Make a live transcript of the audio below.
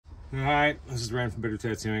Alright, this is Ryan from Bitter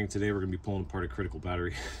Tattooing. Today we're going to be pulling apart a critical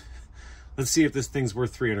battery. Let's see if this thing's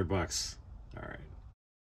worth 300 bucks. Alright.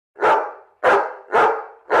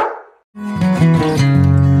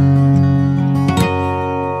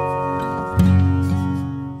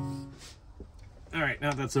 Alright,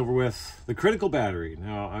 now that's over with. The critical battery.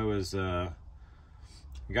 Now, I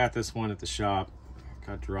got this one at the shop.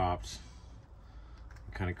 Got dropped.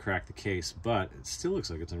 Kind of cracked the case, but it still looks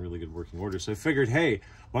like it's in really good working order. So I figured, hey,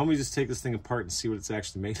 why don't we just take this thing apart and see what it's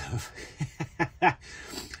actually made of?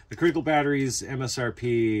 The critical batteries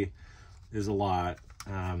MSRP is a lot,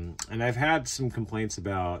 and I've had some complaints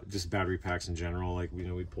about just battery packs in general. Like, you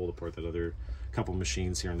know, we pulled apart that other couple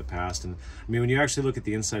machines here in the past, and I mean, when you actually look at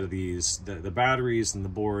the inside of these, the batteries and the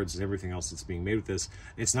boards and everything else that's being made with this,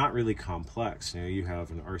 it's not really complex. You know, you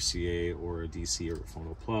have an RCA or a DC or a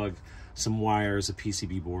phono plug, some wires, a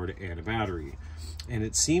PCB board, and a battery. And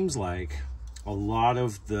it seems like a lot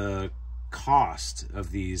of the cost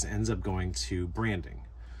of these ends up going to branding.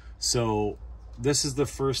 So this is the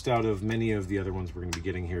first out of many of the other ones we're going to be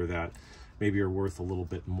getting here that maybe are worth a little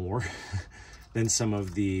bit more than some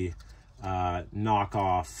of the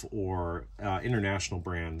knockoff or international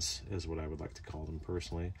brands, is what I would like to call them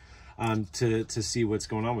personally, to see what's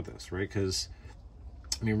going on with this, right? Because,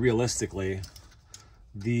 I mean, realistically,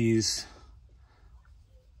 these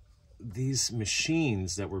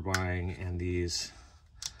machines that we're buying and these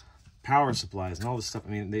power supplies and all this stuff, I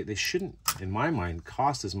mean, they shouldn't, in my mind,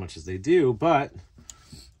 cost as much as they do, but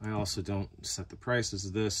I also don't set the prices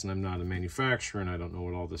of this, and I'm not a manufacturer, and I don't know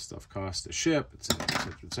what all this stuff costs to ship, etc.,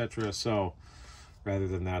 etc., etc. So rather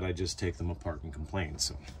than that, I just take them apart and complain.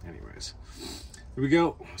 So anyways, here we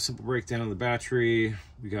go. Simple breakdown of the battery.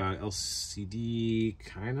 We got LCD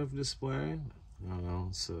kind of display. I don't know,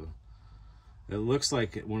 so it looks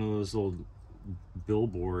like one of those old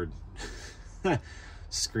billboard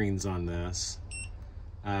screens on this.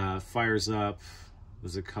 Fires up.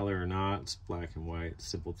 Was it color or not? It's black and white,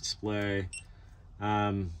 simple display.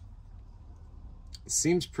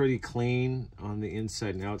 Seems pretty clean on the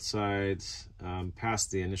inside and outside, past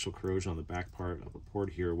the initial corrosion on the back part of the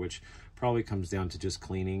port here, which probably comes down to just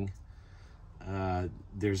cleaning.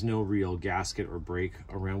 There's no real gasket or break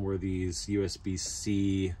around where these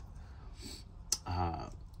USB-C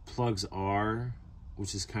plugs are,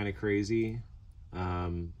 which is kind of crazy,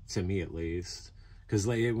 to me at least. Because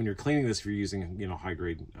when you're cleaning this, if you're using, you know,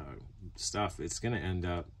 high-grade stuff, it's going to end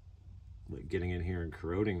up like getting in here and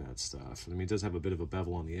corroding that stuff. I mean, it does have a bit of a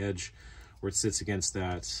bevel on the edge where it sits against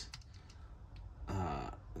that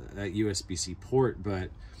that USB-C port,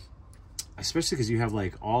 but especially because you have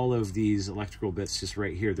like all of these electrical bits just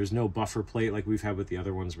right here. There's no buffer plate like we've had with the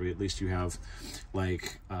other ones, where at least you have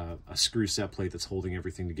like a screw set plate that's holding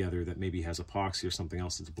everything together that maybe has epoxy or something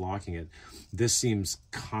else that's blocking it. This seems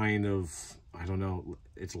kind of, I don't know,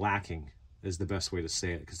 it's lacking is the best way to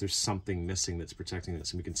say it, because there's something missing that's protecting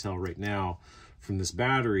this. And we can tell right now from this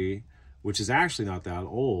battery, which is actually not that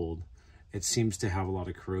old, it seems to have a lot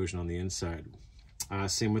of corrosion on the inside.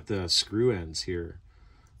 Same with the screw ends here,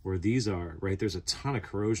 where these are, right? There's a ton of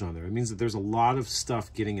corrosion on there. It means that there's a lot of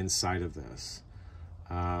stuff getting inside of this.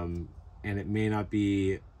 And it may not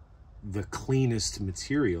be the cleanest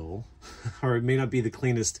material, or it may not be the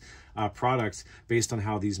cleanest product based on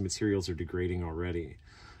how these materials are degrading already.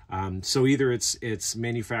 So either it's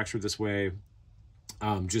manufactured this way,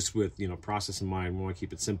 just with, you know, process in mind. We want to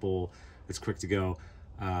keep it simple, it's quick to go.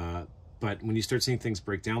 But when you start seeing things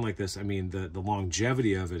break down like this, I mean, the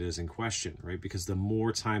longevity of it is in question, right? Because the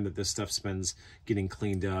more time that this stuff spends getting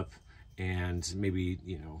cleaned up and maybe,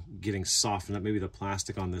 you know, getting softened up, maybe the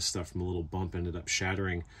plastic on this stuff from a little bump ended up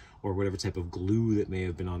shattering, or whatever type of glue that may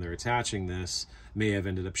have been on there attaching this may have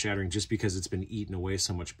ended up shattering just because it's been eaten away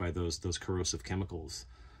so much by those corrosive chemicals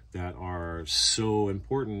that are so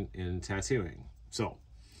important in tattooing. So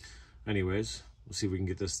anyways, we'll see if we can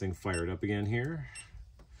get this thing fired up again here.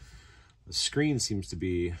 The screen seems to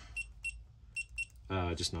be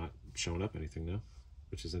just not showing up anything though,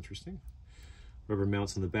 which is interesting. Rubber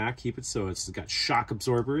mounts on the back, keep it so it's got shock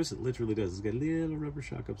absorbers. It literally does. It's got little rubber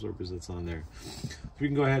shock absorbers that's on there. So we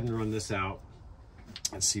can go ahead and run this out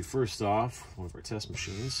and see, first off, one of our test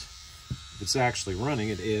machines. If it's actually running,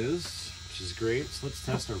 it is, which is great. So let's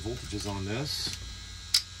test our voltages on this.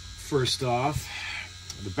 First off,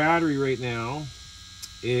 the battery right now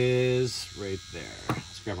is right there.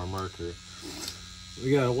 Let's grab our marker.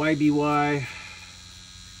 We got a YBY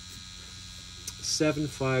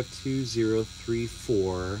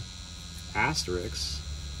 752034 asterisk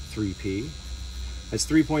 3P. That's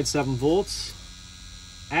 3.7 volts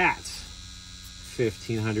at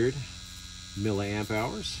 1500 milliamp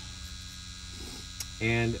hours.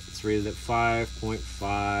 and it's rated at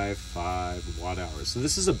 5.55 watt hours. So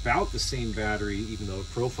this is about the same battery, even though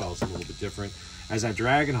the profile is a little bit different, as that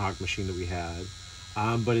Dragonhawk machine that we had.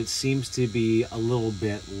 But it seems to be a little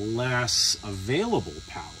bit less available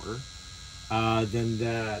power than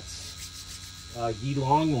that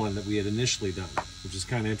Yilong one that we had initially done, which is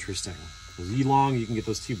kind of interesting. With Yilong, you can get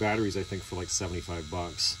those 2 batteries, I think, for like 75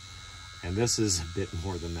 bucks. And this is a bit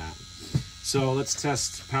more than that. So let's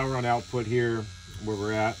test power on output here, where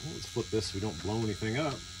we're at. Let's flip this so we don't blow anything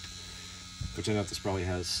up. Which I know this probably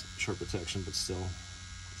has short protection, but still,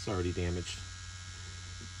 it's already damaged.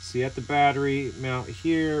 See, at the battery mount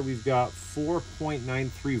here, we've got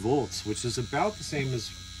 4.93 volts, which is about the same as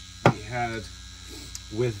we had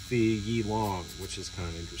with the Yilong, which is kind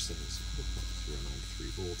of interesting. So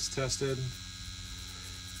 4.093 volts tested.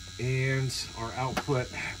 And our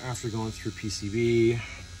output after going through PCB,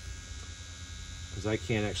 because I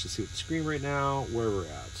can't actually see with the screen right now where we're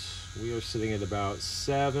at. We are sitting at about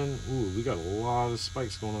 7. Ooh, we got a lot of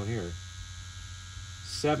spikes going on here.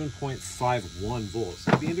 7.51 volts.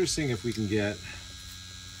 It'd be interesting if we can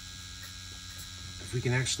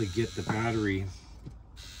actually get the battery.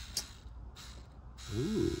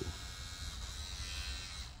 Ooh.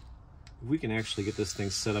 If we can actually get this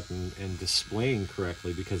thing set up and displaying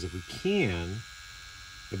correctly, because if we can,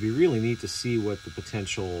 it'd be really neat to see what the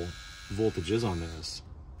potential voltage is on this.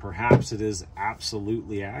 Perhaps it is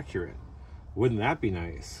absolutely accurate. Wouldn't that be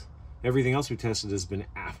nice? Everything else we tested has been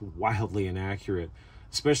wildly inaccurate,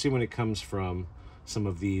 especially when it comes from some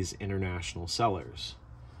of these international sellers.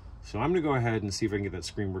 So I'm gonna go ahead and see if I can get that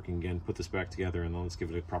screen working again, put this back together, and then let's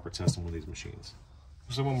give it a proper test on one of these machines.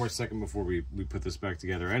 So one more second before we put this back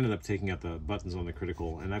together. I ended up taking out the buttons on the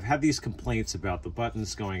critical, and I've had these complaints about the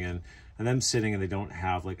buttons going in and them sitting, and they don't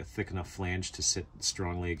have like a thick enough flange to sit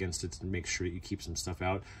strongly against it to make sure that you keep some stuff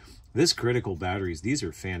out. This critical batteries, these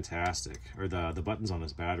are fantastic, or the buttons on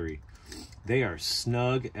this battery. They are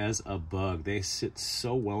snug as a bug. They sit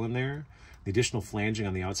so well in there. The additional flanging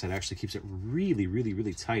on the outside actually keeps it really, really,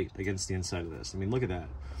 really tight against the inside of this. I mean, look at that.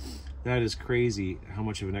 That is crazy how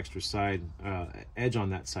much of an extra side edge on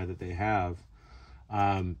that side that they have.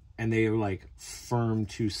 And they are like firm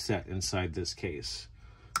to set inside this case.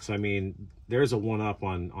 So, I mean, there's a one-up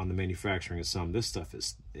on the manufacturing of some. This stuff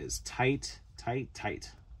is tight, tight, tight.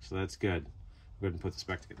 So that's good. Go ahead and put this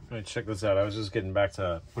back together. All right, check this out. I was just getting back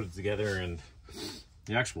to put it together, and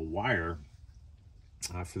the actual wire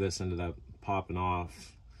for this ended up popping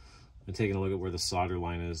off. And taking a look at where the solder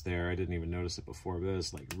line is there. I didn't even notice it before, but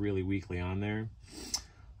it's like really weakly on there.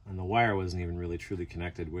 And the wire wasn't even really truly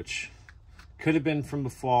connected, which could have been from the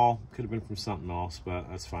fall, could have been from something else, but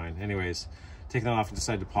that's fine. Anyways, taking that off, I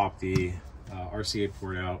decided to pop the RCA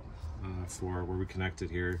port out for where we connect it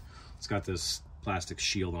here. It's got this plastic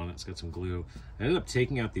shield on it. It's got some glue. I ended up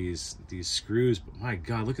taking out these screws, but my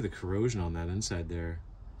God, look at the corrosion on that inside there.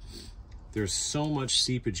 There's so much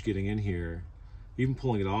seepage getting in here. Even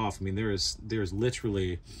pulling it off, I mean, there's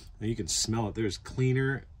literally, and you can smell it, there's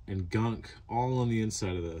cleaner and gunk all on the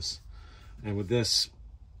inside of this. And with this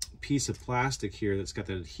piece of plastic here that's got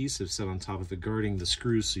that adhesive set on top of it, guarding the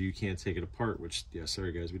screws so you can't take it apart, which, yeah,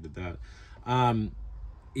 sorry guys, we did that.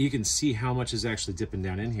 You can see how much is actually dipping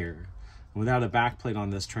down in here. And without a back plate on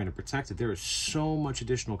this trying to protect it, there is so much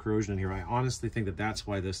additional corrosion in here. I honestly think that that's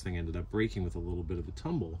why this thing ended up breaking with a little bit of a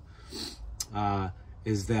tumble,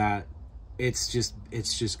 is that it's just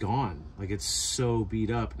gone. Like, it's so beat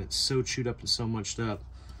up and it's so chewed up and so munched up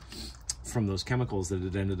from those chemicals that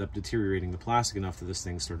it ended up deteriorating the plastic enough that this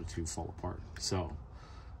thing started to fall apart. So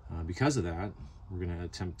because of that, we're going to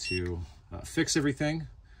attempt to fix everything,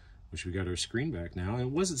 which we got our screen back now. It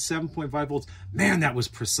was at 7.5 volts. Man, that was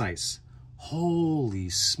precise. Holy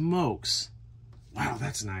smokes. Wow,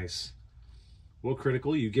 that's nice. Well,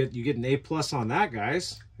 critical, you get an A+ on that,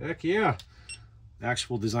 guys. Heck yeah. The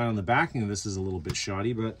actual design on the backing of this is a little bit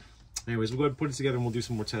shoddy, but anyways, we'll go ahead and put it together and we'll do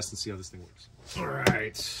some more tests and see how this thing works. All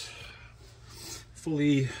right.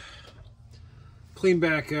 Fully cleaned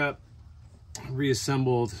back up,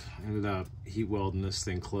 reassembled, ended up heat welding this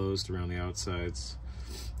thing closed around the outsides.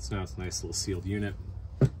 So now it's a nice little sealed unit.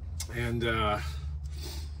 And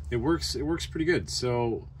it works pretty good.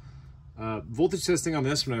 So voltage testing on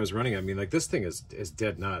this when I was running, I mean, like, this thing is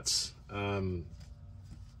dead nuts.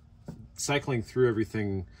 Cycling through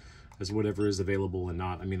everything as whatever is available and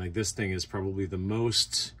not. I mean, like, this thing is probably the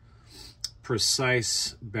most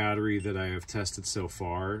precise battery that I have tested so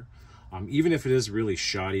far. Even if it is really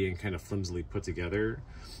shoddy and kind of flimsily put together,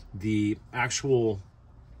 the actual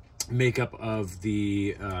makeup of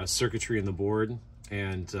the circuitry in the board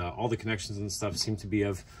and all the connections and stuff seem to be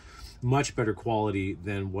of much better quality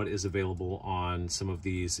than what is available on some of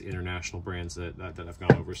these international brands that I've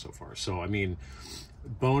gone over so far. So I mean,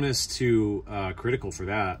 bonus to Critical for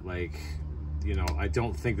that. Like, you know, I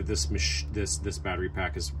don't think that this battery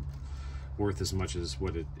pack is worth as much as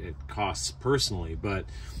what it costs personally, but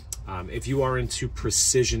if you are into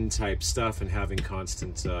precision type stuff and having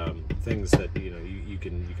constant things that you know you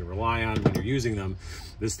can rely on when you're using them,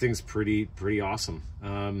 this thing's pretty awesome.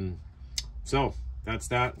 So that's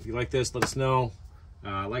that. If you like this, let us know.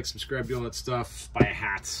 Like, subscribe, do all that stuff. Buy a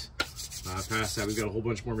hat. Past that, we've got a whole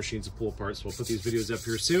bunch more machines to pull apart, so we'll put these videos up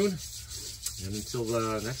here soon. And until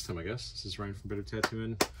next time, I guess, this is Ryan from Better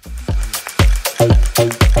Tattooing.